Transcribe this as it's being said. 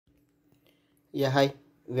Yeah, hi.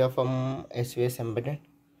 We are from svsembedded.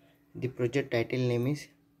 The project title name is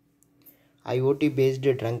IoT-based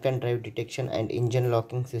drunk and drive detection and engine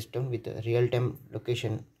locking system with real-time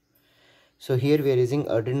location. So here we are using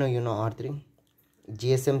Arduino Uno R3,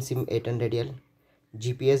 GSM SIM 800L,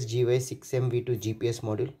 GPS GY6MV2 GPS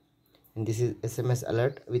module, and this is SMS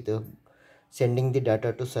alert with sending the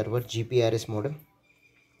data to server GPRS modem,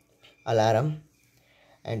 alarm,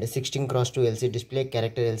 and a 16 cross 2 LCD display,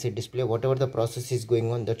 character LCD display. Whatever the process is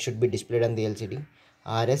going on, that should be displayed on the LCD.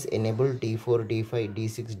 RS enabled D4, D5,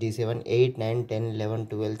 D6, D7, 8, 9, 10, 11,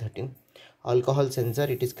 12, 13. Alcohol sensor,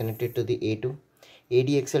 it is connected to the A2.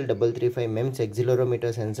 ADXL 335 MEMS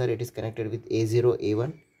accelerometer sensor, it is connected with A0,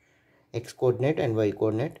 A1, X coordinate and Y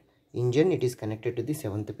coordinate. Engine, it is connected to the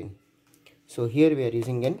 7th pin. So here we are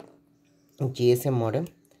using an GSM modem.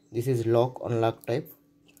 This is lock unlock type.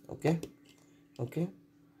 Okay.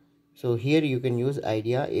 So here you can use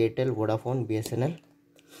Idea, Airtel, Vodafone, BSNL,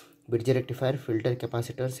 bridge rectifier, filter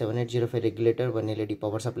capacitor, 7805 regulator, 1 LED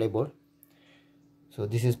power supply board. So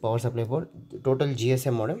this is power supply board, total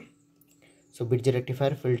GSM modem. So bridge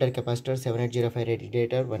rectifier, filter capacitor, 7805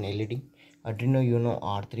 regulator, 1 LED, Arduino Uno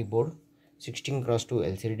R3 board, 16 cross 2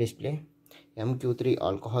 LCD display, MQ3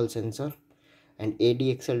 alcohol sensor, and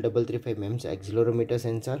ADXL 335 MEMS accelerometer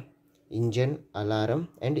sensor, engine, alarm,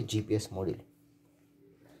 and GPS module.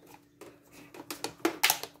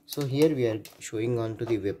 So here we are showing on to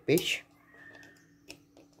the web page.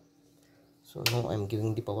 So now I am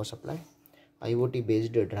giving the power supply. IoT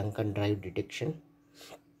based drunk and drive detection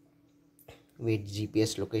with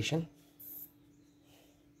GPS location,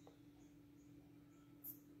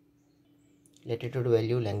 latitude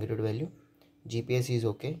value, longitude value. GPS is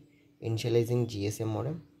okay. Initializing GSM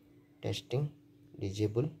modem, testing,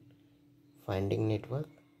 disable, finding network,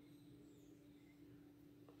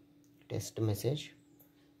 test message,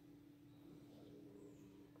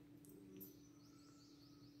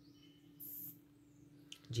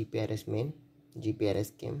 GPRS main,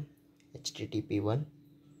 GPRS came, HTTP1,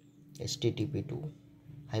 HTTP2,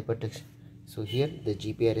 hypertext. So here the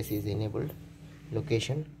GPRS is enabled.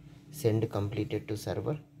 Location, send completed to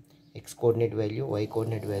server, X coordinate value, Y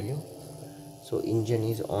coordinate value. So engine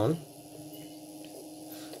is on.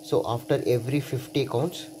 So after every 50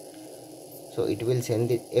 counts, so it will send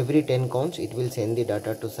the every 10 counts, it will send the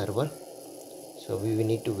data to server. So we will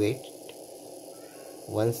need to wait.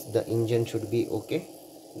 Once the engine should be okay,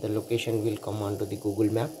 the location will come onto the Google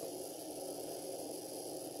map.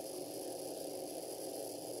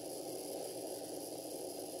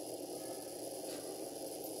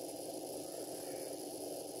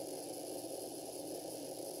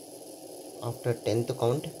 After 10th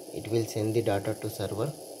count, it will send the data to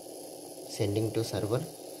server. Sending to server,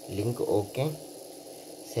 link okay,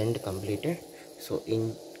 send completed. So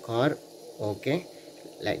in car okay,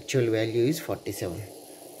 actual value is 47.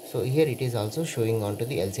 So here it is also showing onto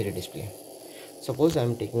the LCD display. Suppose I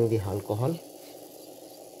am taking the alcohol,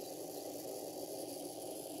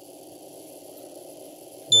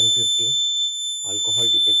 150, alcohol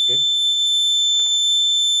detected.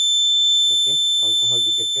 Okay, alcohol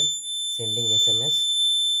detected, sending SMS.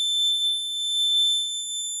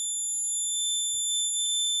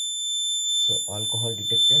 So alcohol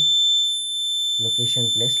detected,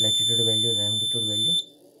 location place, latitude value, longitude value.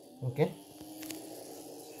 Okay,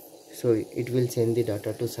 so it will send the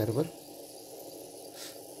data to server.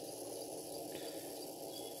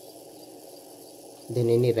 Then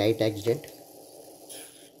any right accident,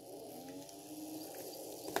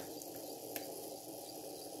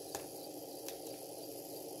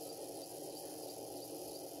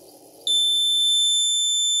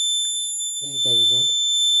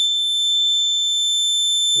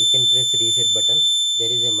 you can press reset button. There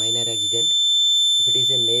is a minor accident. If it is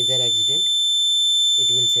a major accident,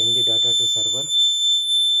 it will send the data to server.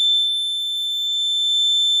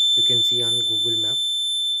 You can see on Google map,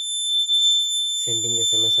 sending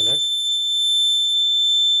SMS alert.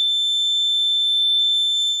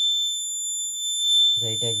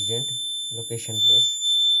 Right accident, location place,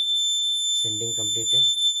 sending completed.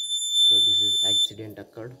 So this is accident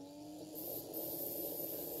occurred,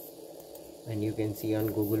 and you can see on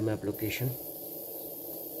Google map location.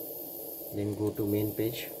 Then go to main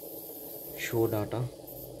page, show data,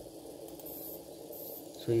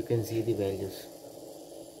 so you can see the values.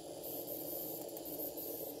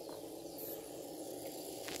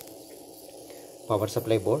 Power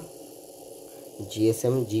supply board,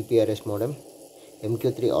 GSM GPRS modem,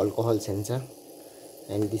 MQ3 alcohol sensor,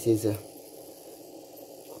 and this is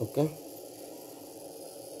okay,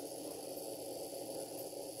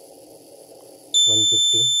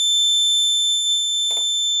 150,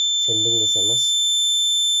 sending SMS,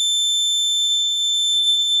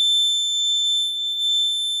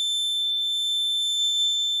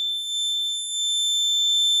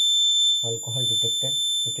 alcohol detected,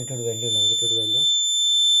 latitude value, longitude value.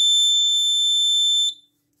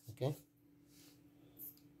 Okay,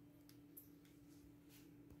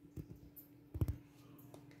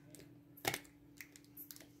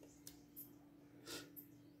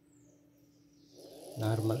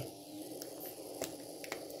 normal,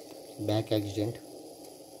 back accident.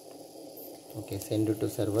 Okay, send it to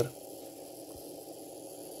server.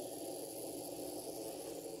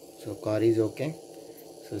 So car is okay.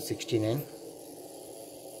 So 69,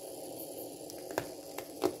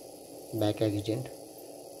 back accident.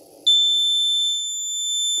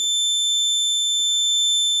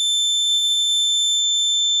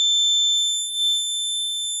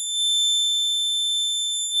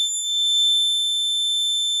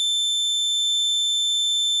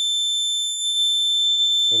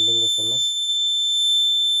 Sending SMS,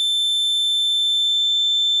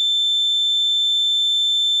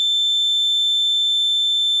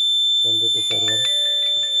 send it to server,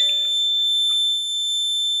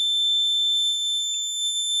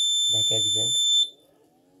 back accident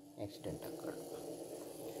occurred.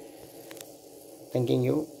 Thanking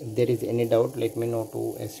you. If there is any doubt, let me know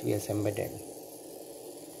to SVS Embedded.